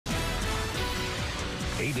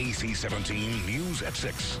ABC 17 News at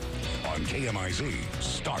 6 on KMIZ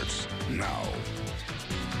starts now.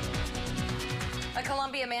 A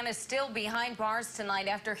Columbia man is still behind bars tonight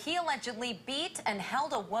after he allegedly beat and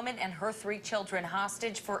held a woman and her 3 children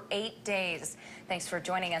hostage for 8 days. Thanks for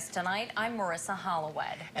joining us tonight. I'm Marissa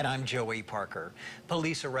Hollowed. And I'm Joey Parker.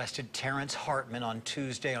 Police arrested Terrence Hartman on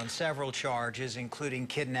Tuesday on several charges, including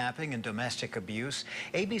kidnapping and domestic abuse.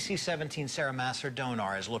 ABC 17's Sarah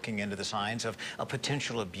Masser-Donar is looking into the signs of a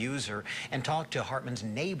potential abuser and talked to Hartman's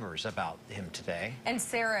neighbors about him today. And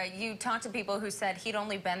Sarah, you talked to people who said he'd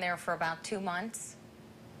only been there for about 2 months.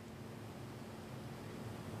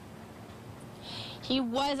 He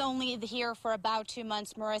was only here for about 2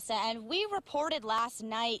 months, Marissa, and we reported last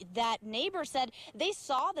night that neighbors said they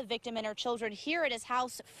saw the victim and her children here at his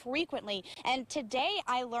house frequently. And today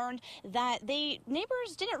I learned that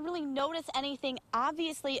neighbors didn't really notice anything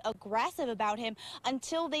obviously aggressive about him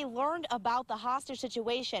until they learned about the hostage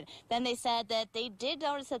situation. Then they said that they did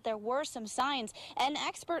notice that there were some signs, and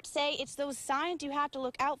experts say it's those signs you have to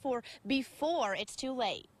look out for before it's too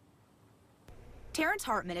late. Terrence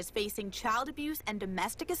Hartman is facing child abuse and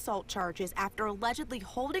domestic assault charges after allegedly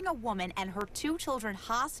holding a woman and her 2 children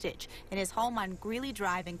hostage in his home on Greeley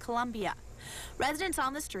Drive in Columbia. Residents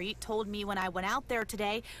on the street told me when I went out there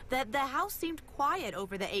today that the house seemed quiet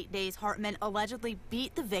over the 8 days Hartman allegedly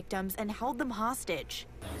beat the victims and held them hostage.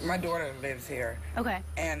 My daughter lives here. Okay.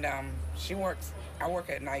 And I work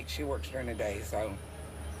at night, she works during the day, so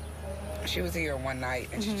she was here one night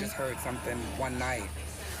and she just heard something one night.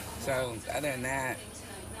 So other than that,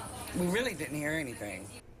 we really didn't hear anything.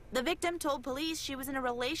 The victim told police she was in a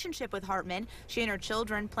relationship with Hartman. She and her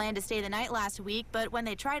children planned to stay the night last week, but when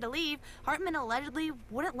they tried to leave, Hartman allegedly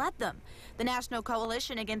wouldn't let them. The National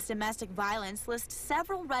Coalition Against Domestic Violence lists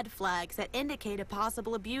several red flags that indicate a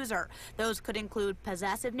possible abuser. Those could include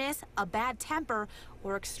possessiveness, a bad temper,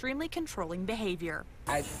 or extremely controlling behavior.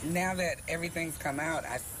 Now that everything's come out,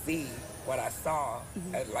 I see what I saw,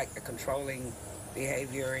 like the controlling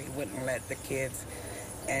behavior. He wouldn't let the kids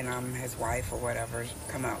and his wife or whatever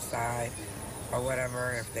come outside or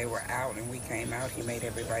whatever. If they were out and we came out, he made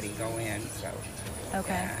everybody go in. So okay.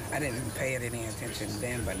 Yeah, I didn't pay it any attention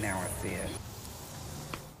then, but now I see it.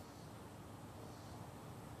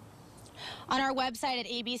 On our website at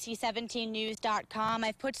abc17news.com,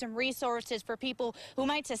 I've put some resources for people who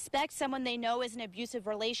might suspect someone they know is in an abusive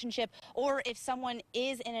relationship, or if someone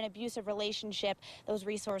is in an abusive relationship, those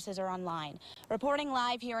resources are online. Reporting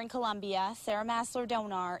live here in Columbia, Sarah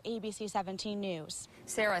Masser-Donar, ABC 17 News.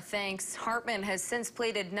 Sarah, thanks. Hartman has since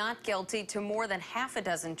pleaded not guilty to more than half a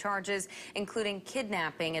dozen charges, including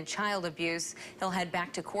kidnapping and child abuse. He'll head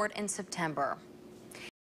back to court in September.